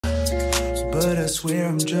but I swear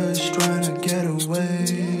I'm just trying to get away.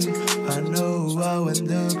 I know I'll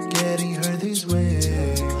end up getting hurt this way.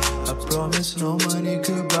 I promise no money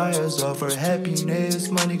could buy us all for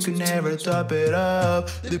happiness. Money could never top it up.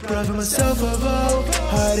 Depriving myself of all,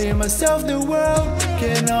 hiding myself the world.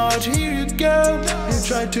 Cannot hear you, girl. You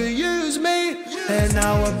tried to use me, and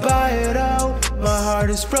now I buy it out. My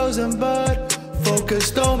heart is frozen but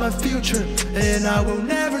focused on my future, and I will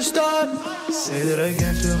never stop. Say that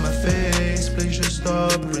again to my face, please just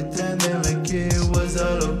stop pretending like it was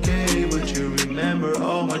all okay. But you remember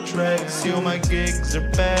all my tracks, you my gigs are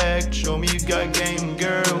packed. Show me you got game,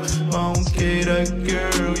 girl. Kayda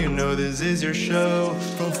girl, you know this is your show.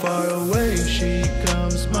 From far away she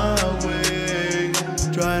comes my way,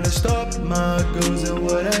 trying to stop my goals and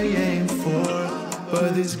what I aim for.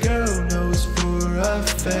 But this girl knows for a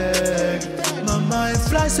fact